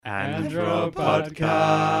Andro Podcast.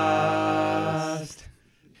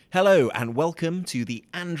 Hello and welcome to the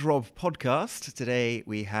Androb Podcast. Today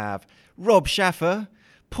we have Rob Shaffer,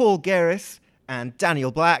 Paul Gehres and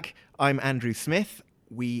Daniel Black. I'm Andrew Smith.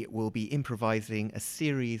 We will be improvising a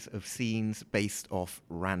series of scenes based off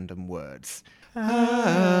random words. Androb.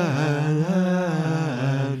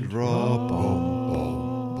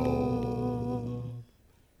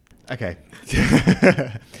 Okay.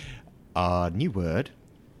 Our new word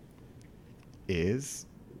is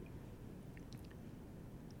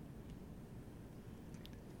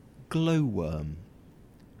glowworm.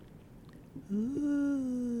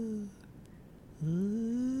 Ooh,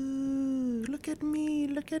 look at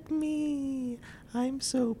me, I'm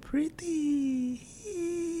so pretty.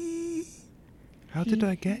 How did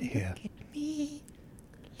I get here?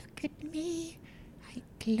 Look at me, I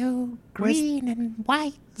glow green and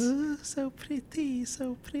white. Oh, so pretty.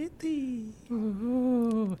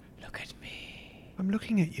 Ooh, look at me. I'm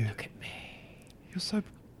looking at you. Look at me. You're so...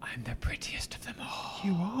 I'm the prettiest of them all.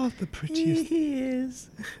 You are the prettiest. He is.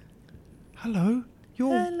 Hello?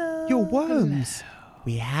 Hello. You're worms.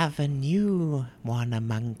 We have a new one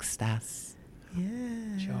amongst us.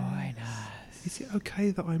 Yeah. Join us. Is it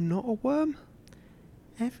okay that I'm not a worm?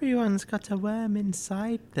 Everyone's got a worm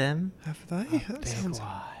inside them. Have they? That Big sounds one.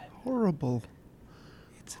 horrible.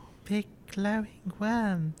 It's a big glowing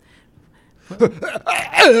worm.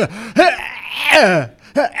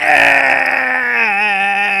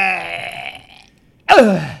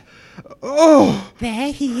 Oh!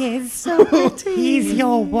 There he is, so pretty. He's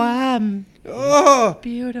your worm. Oh!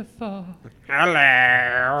 Beautiful.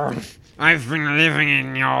 Hello. I've been living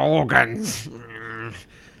in your organs.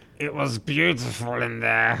 It was beautiful in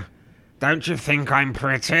there. Don't you think I'm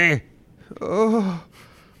pretty? Oh!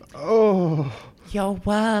 Oh! Your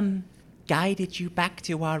worm guided you back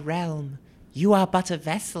to our realm. You are but a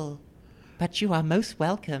vessel, but you are most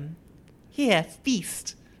welcome. Here,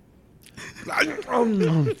 feast.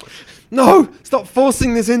 No! Stop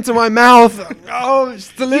forcing this into my mouth! Oh,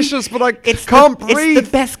 it's delicious, but I can't breathe! It's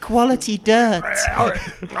the best quality dirt.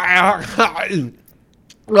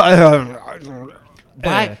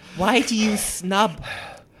 Why do you snub?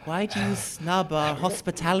 Why do you snub our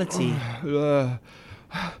hospitality?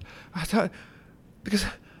 Because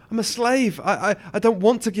I'm a slave. I don't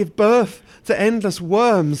want to give birth to endless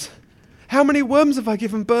worms. How many worms have I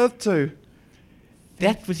given birth to?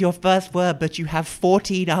 That was your first word, but you have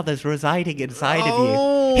 14 others residing inside of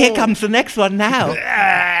Oh. you. Here comes the next one now.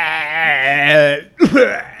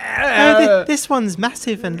 This one's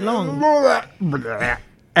massive and long. When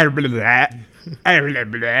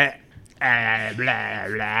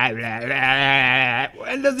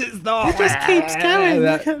does it stop? It just keeps going.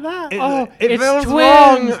 Look at that. It feels twins.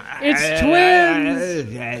 wrong. It's twins.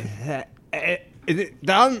 Is it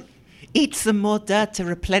done? Eat some more dirt to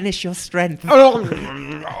replenish your strength. Oh,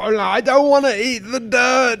 no, I don't want to eat the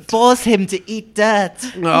dirt. Force him to eat dirt.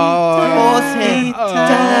 Oh. Force him.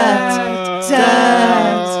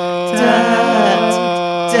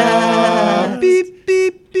 Dirt. Beep,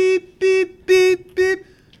 beep, beep, beep, beep, beep.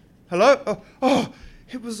 Hello? Oh,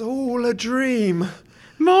 it was all a dream.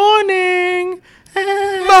 Morning.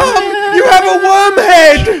 Mum, you have a worm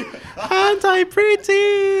head! Aren't I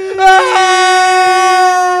pretty?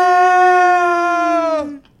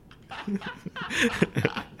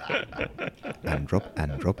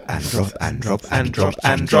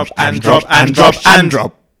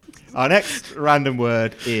 Androb. Our next random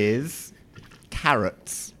word is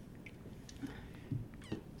carrots.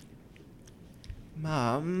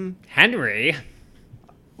 Mum, Henry?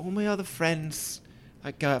 all my other friends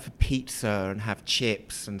go out for pizza and have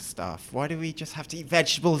chips and stuff. Why do we just have to eat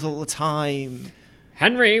vegetables all the time?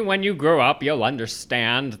 Henry, when you grow up, you'll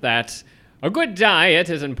understand that a good diet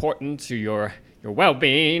is important to your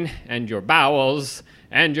well-being and your bowels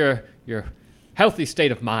and your healthy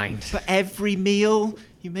state of mind. For every meal,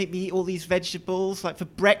 you make me eat all these vegetables, like for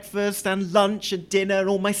breakfast and lunch and dinner and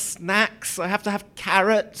all my snacks. I have to have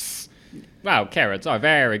carrots. Wow, carrots are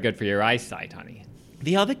very good for your eyesight, honey.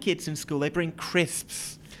 The other kids in school, they bring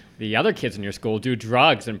crisps. The other kids in your school do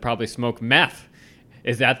drugs and probably smoke meth.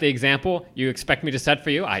 Is that the example you expect me to set for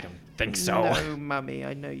you? I don't think so. No, Mummy,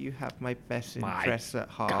 I know you have my best interests at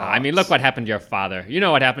heart. God, I mean, look what happened to your father. You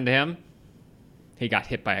know what happened to him? He got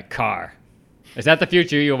hit by a car. Is that the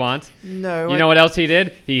future you want? No. You know what else he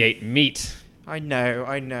did? He ate meat. I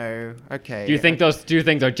know. Okay. Do you think those two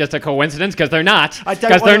things are just a coincidence? Because they're not. I don't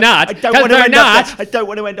Because they're not. I don't Because want to they're end not. up dead. I don't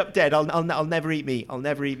want to end up dead. I'll never eat meat. I'll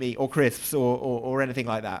never eat meat or crisps or anything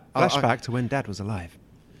like that. Flashback to when Dad was alive.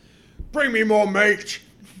 Bring me more meat.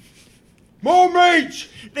 More meat!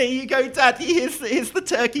 There you go, Daddy. Here's the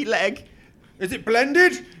turkey leg. Is it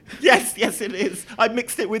blended? Yes, it is. I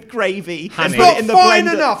mixed it with gravy. Honey. It's Put it not in the fine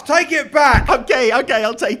blender. enough. Take it back. Okay,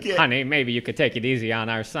 I'll take it. Honey, maybe you could take it easy on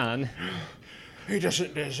our son. He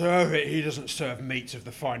doesn't deserve it. He doesn't serve meats of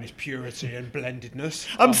the finest purity and blendedness.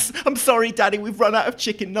 I'm sorry, Daddy. We've run out of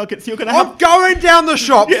chicken nuggets. You're gonna I'm have. going down the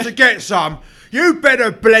shops to get some. You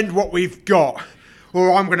better blend what we've got,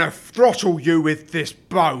 or I'm gonna throttle you with this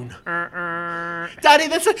bone. Daddy,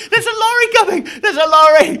 there's a lorry coming. There's a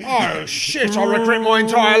lorry. Oh shit! I regret my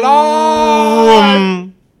entire life.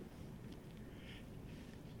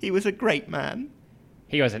 He was a great man.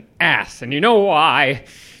 He was an ass, and you know why?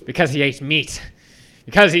 Because he ate meat.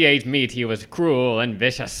 Because he ate meat, he was cruel and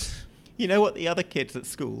vicious. You know what the other kids at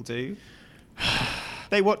school do?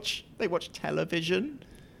 They watch television.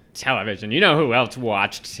 Television. You know who else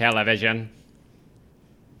watched television?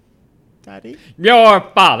 Daddy. Your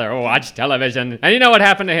father watched television, and you know what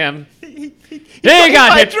happened to him? He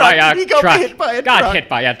Got hit by a He got truck. hit by a Got truck. hit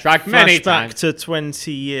by a truck many Flashback times. to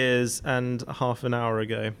 20 years and half an hour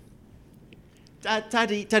ago.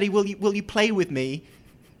 Daddy, will you play with me?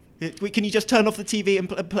 Can you just turn off the TV and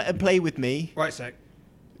play with me? Wait a sec.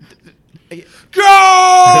 I-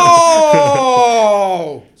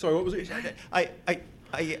 Go! Sorry, what was it? I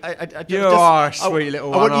You are a sweet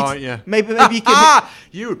little one, want aren't to- you? Maybe you can.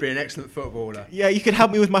 You would be an excellent footballer. Yeah, you can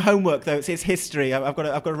help me with my homework though. It's history. I've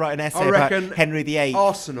got to write an essay I reckon about Henry VIII.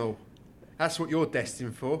 Arsenal. That's what you're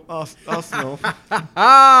destined for. Arsenal.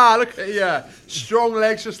 Look at you. Strong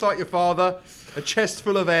legs, just like your father. A chest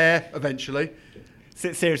full of air, eventually.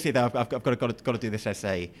 Seriously though, I've got to do this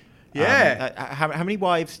essay. Yeah. How many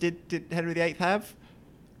wives did Henry VIII have?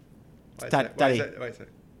 Daddy. Wait a sec.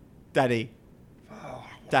 Daddy.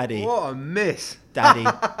 Daddy. What a miss. Daddy.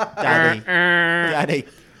 Daddy. Daddy.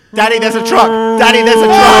 Daddy, there's a truck. Daddy, there's a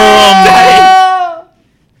truck. Daddy.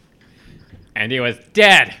 And he was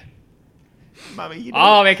dead. Mummy, you know,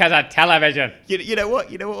 All because of television. you know what?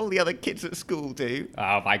 You know what all the other kids at school do?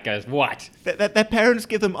 Oh my goodness, what? Their parents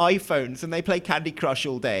give them iPhones and they play Candy Crush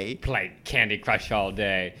all day. Played Candy Crush all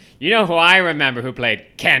day. You know who I remember who played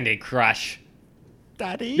Candy Crush?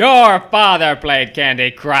 Daddy. Your father played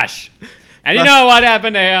Candy Crush. And you know what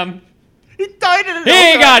happened to him? He died in an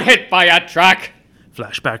He got hit by a truck.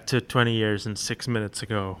 Flashback to 20 years and 6 minutes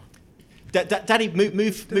ago. Daddy, move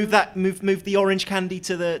the orange candy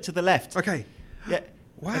to the left. Okay. Yeah.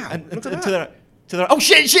 Wow. And look at to that. the oh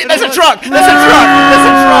shit! There's a truck! There's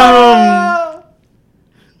a truck!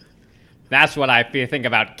 That's what I think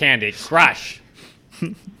about Candy Crush.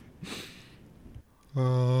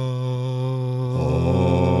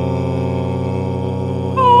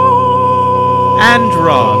 And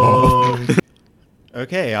Rob.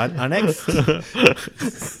 Okay, our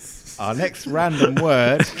next random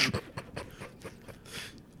word.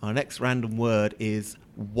 Our next random word is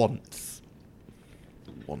once.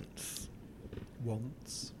 Once.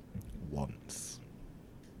 Once. Once.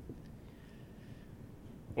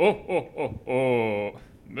 Oh.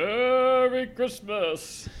 Merry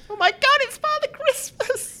Christmas. Oh my God! It's Father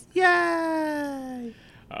Christmas. Yay!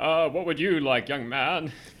 What would you like, young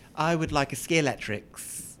man? I would like a ski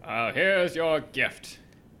electrics. Here's your gift.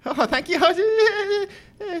 Oh, thank you.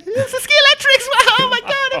 It's a ski electrics. Oh my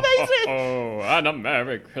God! Amazing. Oh, and a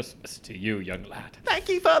Merry Christmas to you, young lad. Thank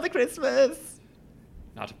you, Father Christmas.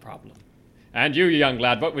 Not a problem. And you, young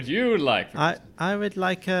lad, what would you like? I would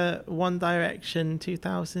like a One Direction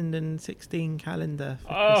 2016 calendar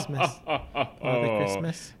for Christmas. Father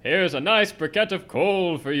Christmas. Here's a nice briquette of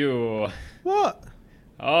coal for you. What?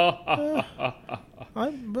 Oh,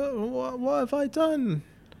 What have I done?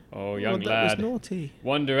 young That lad. was naughty.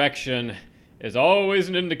 One Direction is always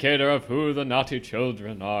an indicator of who the naughty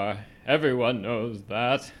children are. Everyone knows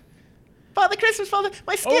that. Father Christmas, Father,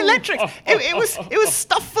 my ski Oh. electrics. It was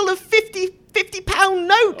stuffed full of 50-pound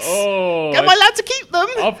notes. Oh, Am I allowed to keep them?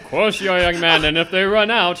 of course you are, young man. And if they run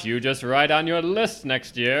out, you just write on your list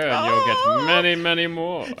next year, and you'll get many, many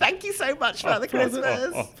more. Thank you so much, Father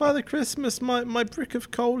Christmas. Father Christmas, my brick of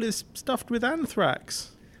coal is stuffed with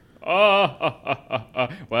anthrax.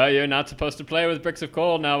 Well, you're not supposed to play with bricks of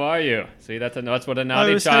coal now, are you? See, that's what a I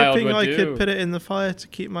naughty was child hoping would I do. could put it in the fire to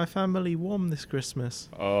keep my family warm this Christmas.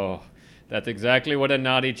 Oh, that's exactly what a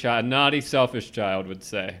naughty, selfish child would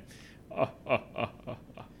say.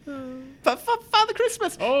 Father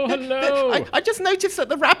Christmas. Oh, hello. I just noticed that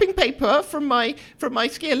the wrapping paper from my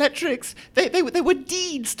ski electrics, they were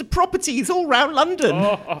deeds to properties all round London.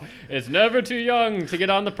 Oh, it's never too young to get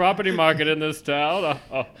on the property market in this town.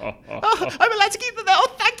 Oh, I'm allowed to keep them there.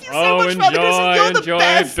 Oh, thank you so much, Father Christmas. You're the enjoy.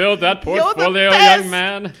 best. Build that You're the portfolio, best. young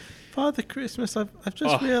man. Father Christmas, I've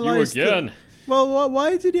just You realised again. that... Well,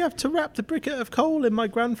 why did he have to wrap the briquette of coal in my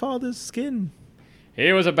grandfather's skin?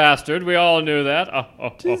 He was a bastard. We all knew that.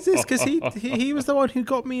 Is this because he was the one who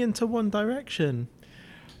got me into One Direction?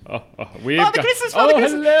 Father Christmas, Father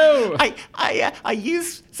Christmas. Hello. I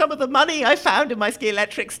used some of the money I found in my ski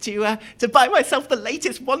electrics to buy myself the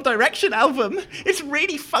latest One Direction album. It's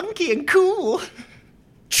really funky and cool.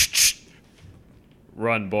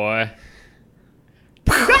 Run, boy.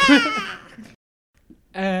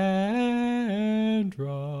 And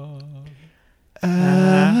Rob.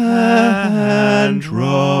 And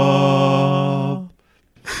Rob.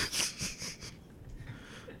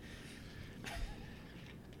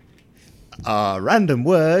 Our random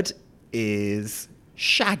word is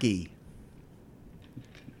shaggy.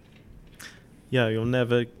 Yeah, you'll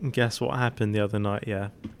never guess what happened the other night, yeah.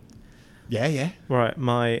 Yeah. Right,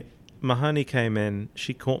 my honey came in.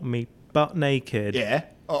 She caught me butt naked. Yeah.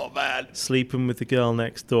 Oh, man. Sleeping with the girl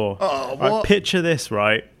next door. Oh, Right, what? picture this,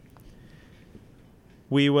 right?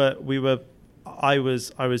 I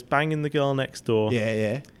was banging the girl next door.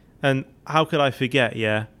 Yeah. And how could I forget,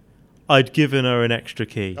 yeah? I'd given her an extra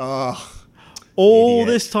key. Oh, All idiot.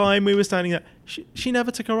 this time we were standing there. She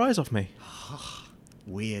never took her eyes off me.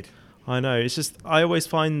 weird. I know. It's just, I always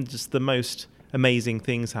find just the most amazing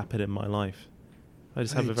things happen in my life. I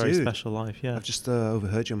just have Hey, a very dude. special life, yeah. I've just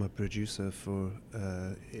overheard you. I'm a producer for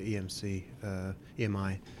EMI.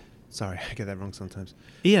 Sorry, I get that wrong sometimes.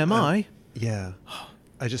 EMI? Yeah.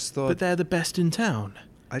 I just thought... But they're the best in town.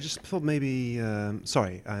 I just thought maybe...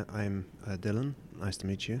 sorry, I'm Dylan. Nice to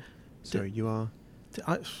meet you. Sorry, you are...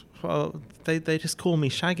 Well, they just call me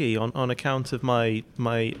Shaggy on account of my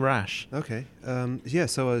rash. Okay. Yeah,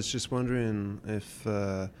 so I was just wondering if...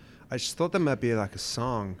 I just thought that might be like a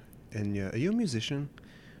song in your... Are you a musician?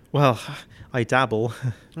 Well, I dabble.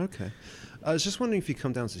 Okay. I was just wondering if you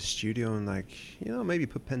come down to the studio and maybe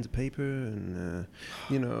put pen to paper and,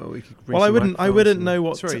 we could bring Well, I some wouldn't microphones know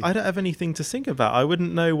what... Sorry. I don't have anything to sing about. I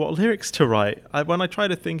wouldn't know what lyrics to write. When I try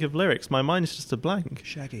to think of lyrics, my mind's just a blank.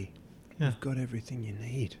 Shaggy, Yeah. you've got everything you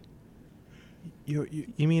need. You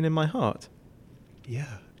mean in my heart?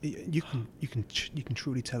 Yeah. You can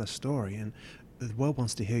truly tell a story, and the world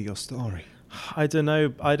wants to hear your story. I don't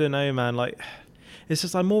know, man. It's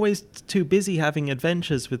just I'm always too busy having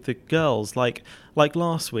adventures with the girls. Like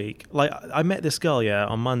last week, I met this girl,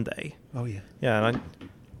 on Monday. Oh yeah. Yeah, and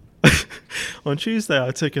on Tuesday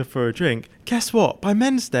I took her for a drink. Guess what? By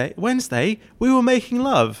Wednesday, we were making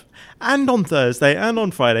love. And on Thursday and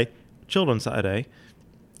on Friday. Chilled on Saturday.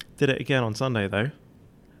 Did it again on Sunday, though.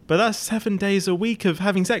 But that's 7 days a week of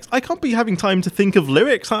having sex. I can't be having time to think of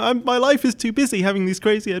lyrics. My life is too busy having these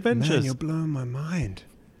crazy adventures. Man, you're blowing my mind.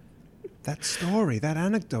 That story, that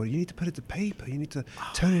anecdote, you need to put it to paper. You need to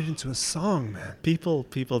turn it into a song, man. People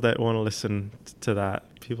don't want to listen to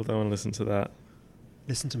that. People don't want to listen to that.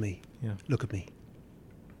 Listen to me. Yeah. Look at me.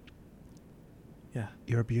 Yeah.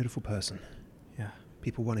 You're a beautiful person. Yeah.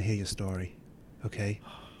 People want to hear your story, okay?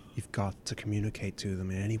 You've got to communicate to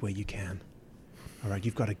them in any way you can. All right,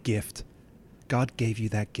 you've got a gift. God gave you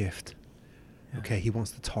that gift. Yeah. Okay, he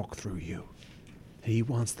wants to talk through you. He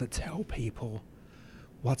wants to tell people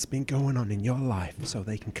what's been going on in your life so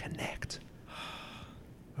they can connect.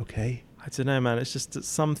 Okay? I don't know, man. It's just that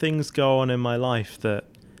some things go on in my life that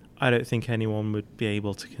I don't think anyone would be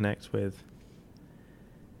able to connect with.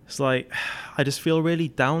 It's like, I just feel really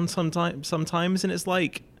down sometimes, and it's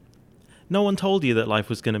like, no one told you that life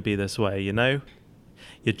was going to be this way, you know?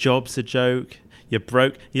 Your job's a joke, you're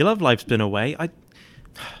broke, your love life's been away.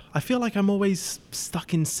 I feel like I'm always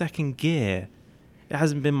stuck in second gear. It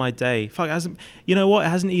hasn't been my day. Fuck, it hasn't... You know what? It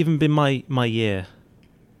hasn't even been my year.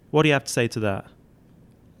 What do you have to say to that?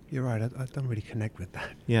 You're right, I don't really connect with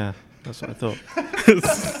that. Yeah, that's what I thought.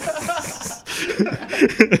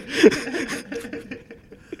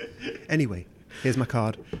 Anyway, here's my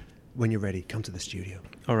card. When you're ready, come to the studio.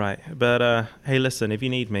 All right, but hey, listen, if you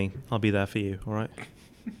need me, I'll be there for you, all right?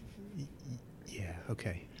 Yeah,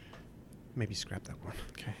 okay. Maybe scrap that one.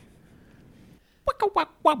 Okay.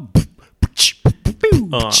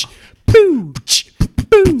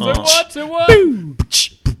 Say what?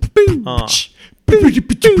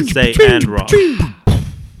 Say and rock.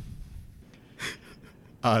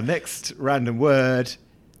 Our next random word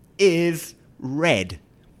is red.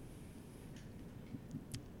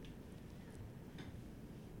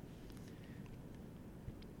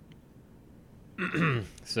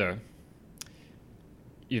 So,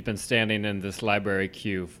 you've been standing in this library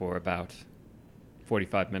queue for about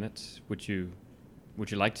 45 minutes. Would you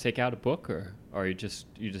like to take out a book, or are you just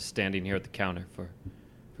standing here at the counter for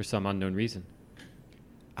some unknown reason?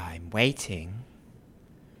 I'm waiting.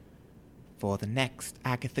 for the next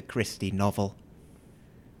Agatha Christie novel.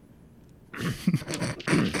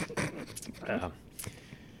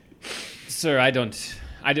 Sir, I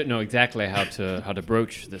don't know exactly how to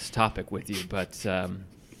broach this topic with you, but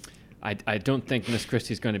I don't think Miss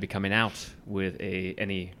Christie's going to be coming out with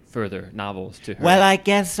any further novels to her. Well, I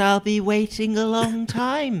guess I'll be waiting a long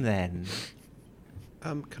time then.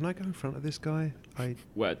 Can I go in front of this guy?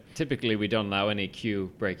 Well, typically we don't allow any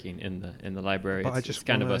queue breaking in the library. But It's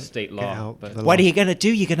kind of a state law. But What are you going to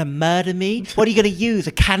do? You're going to murder me? What are you going to use?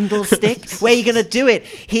 A candlestick? Where are you going to do it?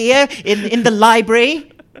 Here? In the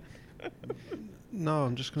library? No,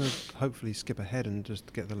 I'm just going to hopefully skip ahead and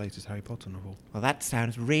just get the latest Harry Potter novel. Well, that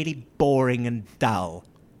sounds really boring and dull.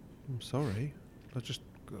 I'm sorry.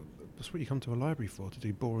 That's what you come to a library for, to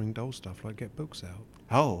do boring, dull stuff like get books out.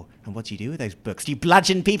 Oh, and what do you do with those books? Do you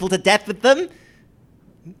bludgeon people to death with them?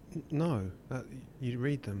 No, you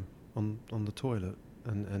read them on the toilet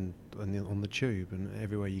and on the tube and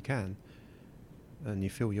everywhere you can, and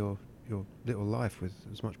you fill your little life with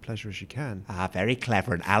as much pleasure as you can. Ah, very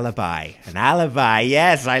clever. An alibi. An alibi,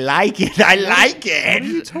 yes, I like it. I like What are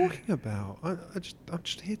you it. talking about? I'm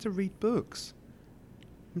just here to read books.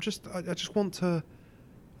 I just want to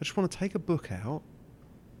take a book out,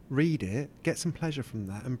 read it, get some pleasure from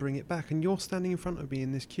that, and bring it back. And you're standing in front of me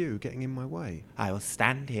in this queue, getting in my way. I will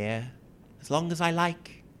stand here as long as I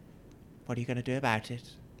like. What are you going to do about it?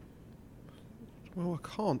 Well, I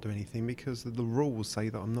can't do anything because the rules say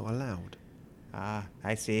that I'm not allowed. Ah,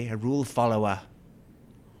 I see. A rule follower.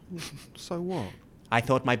 So what? I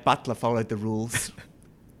thought my butler followed the rules.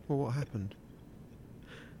 Well, what happened?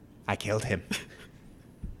 I killed him.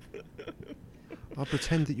 I'll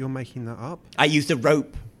pretend that you're making that up. I used a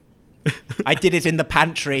rope. I did it in the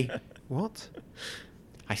pantry. What?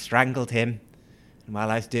 I strangled him. And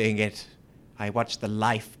while I was doing it, I watched the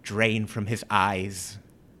life drain from his eyes.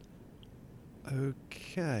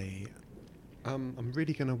 Okay. I'm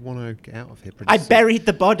really going to want to get out of here pretty I soon. buried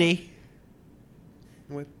the body.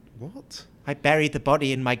 Wait, what? I buried the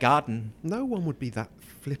body in my garden. No one would be that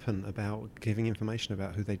flippant about giving information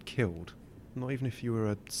about who they'd killed. Not even if you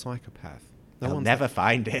were a psychopath. No I'll one's never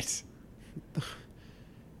find it.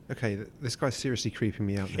 Okay, this guy's seriously creeping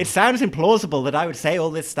me out now. It sounds implausible that I would say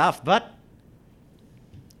all this stuff, but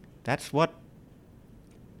that's what...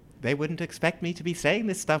 They wouldn't expect me to be saying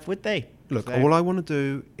this stuff, would they? Look, So- all I want to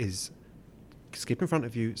do is skip in front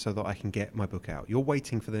of you so that I can get my book out. You're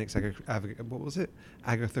waiting for the next what was it?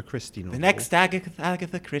 Agatha Christie novel. The next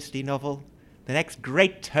Agatha Christie novel. The next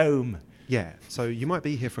great tome. Yeah, so you might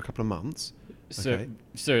be here for a couple of months. Okay.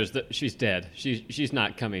 Sir, she's dead. She's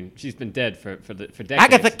not coming. She's been dead for decades.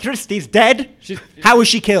 Agatha Christie's dead? She's- How was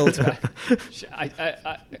she killed? I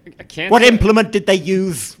cancer. What implement did they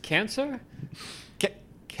use? Cancer?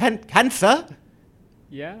 Cancer?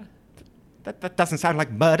 Yeah. That doesn't sound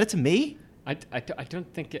like murder to me. I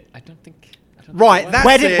don't think it. I don't think. Right, it was. that's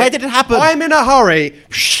Where did it happen? I'm in a hurry.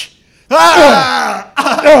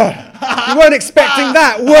 You weren't expecting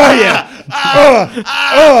that, were you?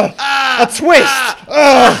 A twist.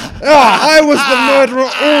 I was the murderer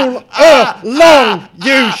all along,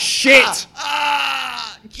 you shit.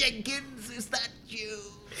 Jenkins, is that you?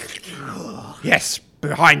 Yes,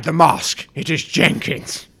 behind the mask, it is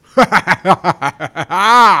Jenkins.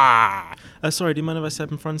 Sorry, do you mind if I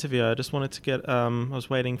step in front of you? I just wanted to get. I was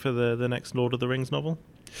waiting for the next Lord of the Rings novel.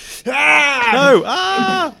 No! No!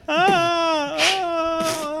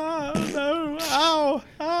 Ow!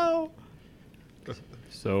 Ow!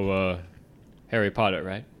 So, Harry Potter,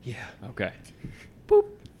 right? Yeah. Okay.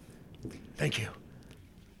 Thank you.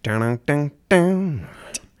 Down, down, down.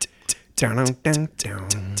 Down, down, down.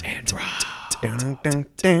 Down, down,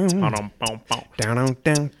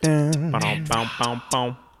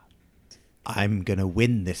 down. I'm gonna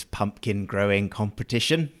win this pumpkin growing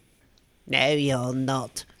competition. No, you're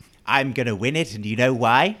not. I'm gonna win it, and you know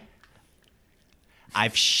why?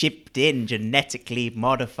 I've shipped in genetically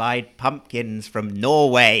modified pumpkins from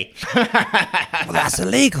Norway. Well, that's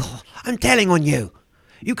illegal. I'm telling on you.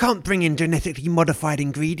 You can't bring in genetically modified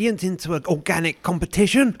ingredients into an organic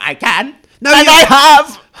competition. I can. No, and you- I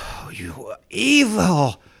have. Oh, you are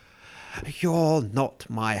evil. You're not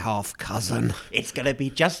my half-cousin. It's gonna be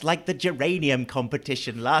just like the geranium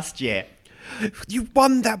competition last year. You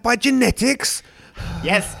won that by genetics?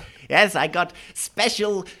 Yes, I got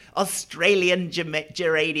special Australian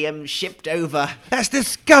geranium shipped over. That's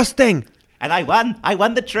disgusting. And I won. I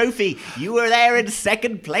won the trophy. You were there in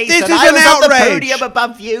second place. This and is I an was on the outrage. podium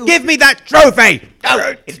above you. Give me that trophy!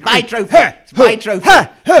 No, it's my trophy. It's my trophy.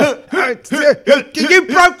 You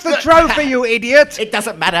broke the trophy, you idiot! It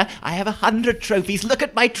doesn't matter. I have 100 trophies. Look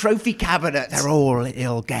at my trophy cabinet. They're all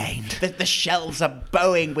ill-gained. The shelves are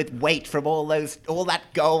bowing with weight from all that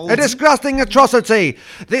gold. A disgusting atrocity!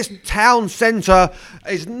 This town centre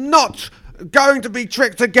is not going to be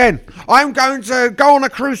tricked again. I'm going to go on a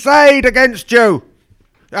crusade against you.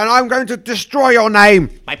 And I'm going to destroy your name.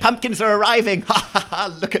 My pumpkins are arriving. Ha ha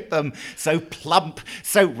ha! Look at them. So plump,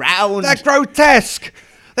 so round. They're grotesque.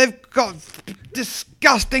 They've got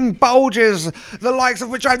disgusting bulges, the likes of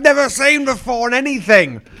which I've never seen before in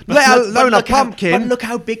anything, let alone a pumpkin. But look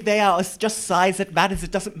how big they are. It's just size that matters.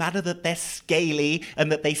 It doesn't matter that they're scaly and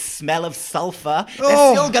that they smell of sulfur.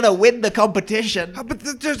 They're still going to win the competition. But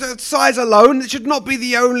just size alone, it should not be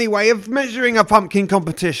the only way of measuring a pumpkin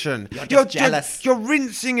competition. You're just jealous. You're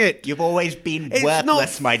rinsing it. You've always been It's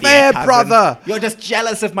worthless, not my fair, dear cousin. brother. You're just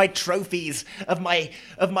jealous of my trophies, of my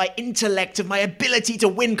intellect, of my ability to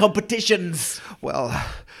win competitions. Well,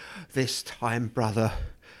 this time, brother,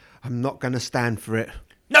 I'm not going to stand for it.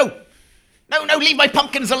 No, leave my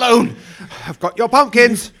pumpkins alone. I've got your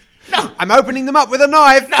pumpkins. No. I'm opening them up with a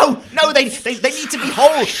knife. No, they need to be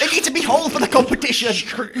whole. They need to be whole for the competition.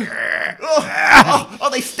 Oh,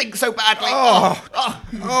 they stink so badly.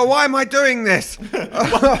 Oh, why am I doing this?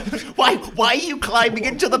 Why are you climbing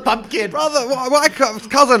into the pumpkin? Brother,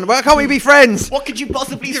 cousin, why can't we be friends? What could you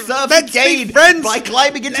possibly serve Let's and be gain friends. by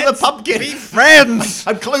climbing into the pumpkin? Be friends.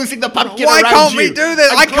 I'm closing the pumpkin Why around can't you. we do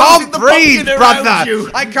this? I'm I closing can't the breathe, pumpkin around brother.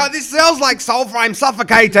 you. I can't. This smells like sulfur. I'm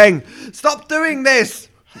suffocating. Stop doing this.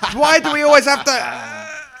 Why do we always have to...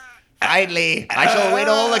 Finally, I shall win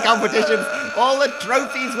all the competitions. All the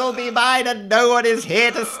trophies will be mine, and no one is here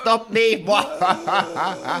to stop me.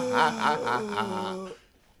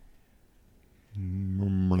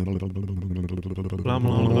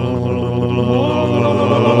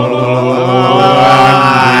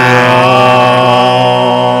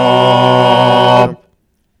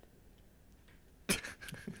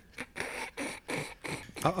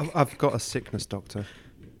 I've got a sickness, doctor.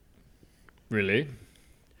 Really?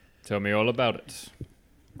 Tell me all about it.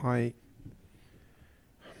 I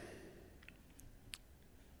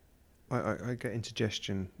get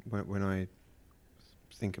indigestion when I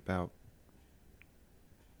think about...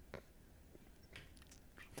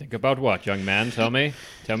 Think about what, young man? Tell me.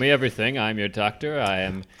 Tell me everything. I'm your doctor. I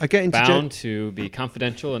am I get bound to be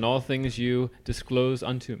confidential in all things you disclose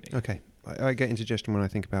unto me. Okay. I get indigestion when I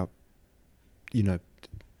think about,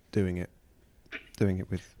 doing it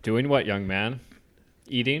with... Doing what, young man?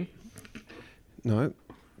 Eating? No.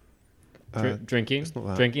 Drinking? it's not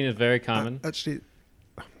that. Drinking is very common. Actually,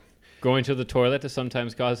 Going to the toilet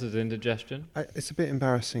sometimes causes indigestion. it's a bit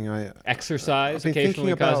embarrassing. Exercise I've been thinking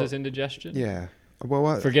occasionally about- causes indigestion. Yeah.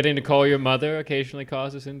 Well, Forgetting to call your mother occasionally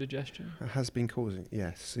causes indigestion. it has been causing...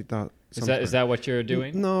 Yes, it does. Is that what you're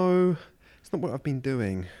doing? No, it's not what I've been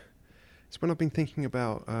doing. It's when I've been thinking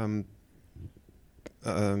about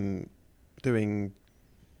doing,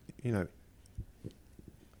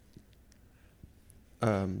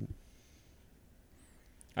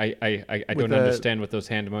 I with don't the- understand what those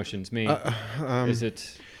hand motions mean. Is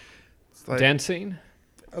it it's like- dancing?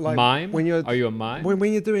 like Mime? When you're Are you a mime?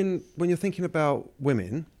 when you're thinking about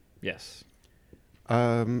women, Yes.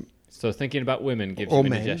 um, So thinking about women gives Or you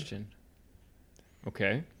men. indigestion.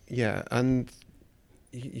 Okay. yeah, and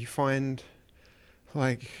you find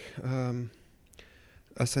like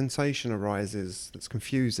a sensation arises that's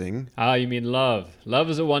confusing. Ah, you mean love. Love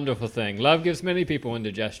is a wonderful thing. Love gives many people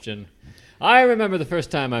indigestion. I remember the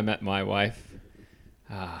first time I met my wife.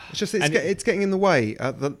 It's just And it's getting in the way.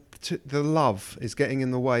 The love is getting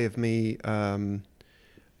in the way of me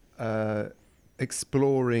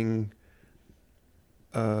exploring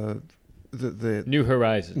the New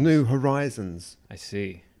horizons. new horizons. I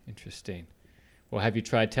see. Interesting. Well, have you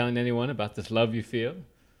tried telling anyone about this love you feel?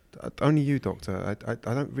 Only you, doctor. I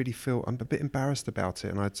don't really feel... I'm a bit embarrassed about it,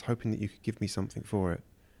 and I was hoping that you could give me something for it.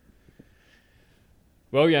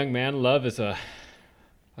 Well, young man, love is a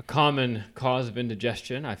common cause of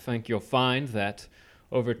indigestion. I think you'll find that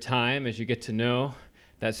over time, as you get to know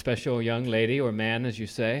that special young lady or man, as you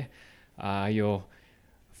say, you'll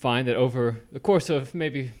find that over the course of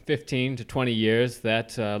maybe 15 to 20 years,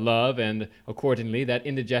 that love and accordingly that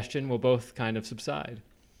indigestion will both kind of subside.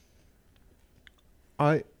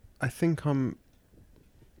 I think I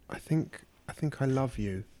love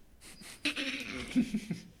you,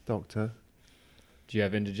 doctor. Do you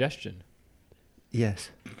have indigestion? Yes.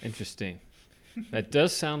 Interesting. That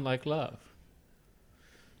does sound like love.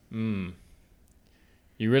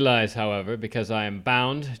 You realize, however, because I am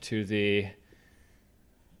bound to the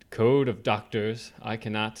code of doctors, I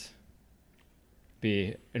cannot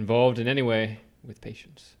be involved in any way with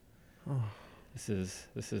patients. Oh. This is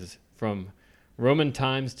from Roman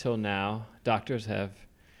times till now. Doctors have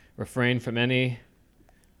refrained from any.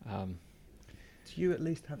 Do you at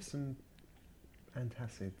least have some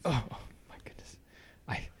antacids? Oh my goodness!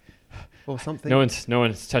 Or something? No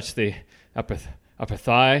one's touched the upper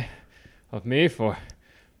thigh of me for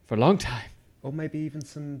a long time. Or maybe even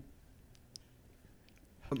some...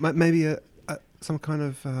 Maybe some kind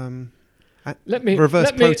of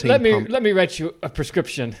reverse protein pump. Let me write you a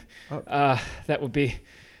prescription. Oh. That would be.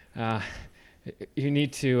 You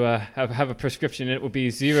need to have a prescription. It will be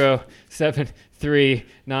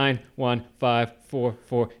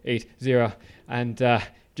 07391154480, and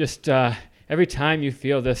just every time you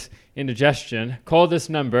feel this indigestion, call this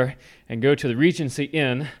number and go to the Regency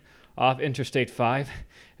Inn off Interstate 5,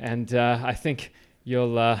 and I think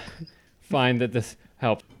you'll find that this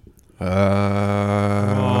helps.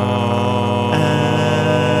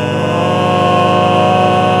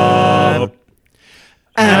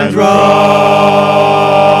 And Rob.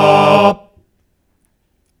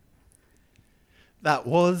 That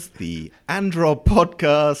was the And Rob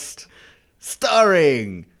podcast,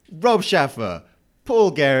 starring Rob Shaffer,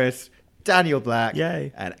 Paul Gehres, Daniel Black,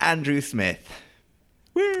 Yay. and Andrew Smith.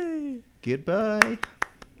 Whee! Goodbye.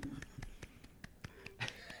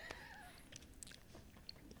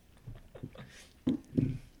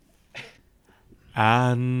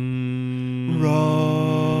 And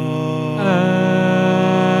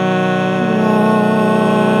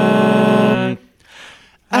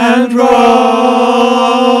And Rob.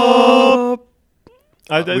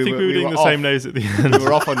 I don't think we were doing the same notes at the end. We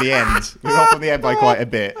were off on the end. We were off on the end by quite a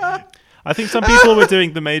bit. I think some people were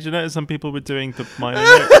doing the major note, some people were doing the minor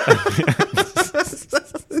note.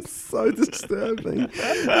 It's so disturbing.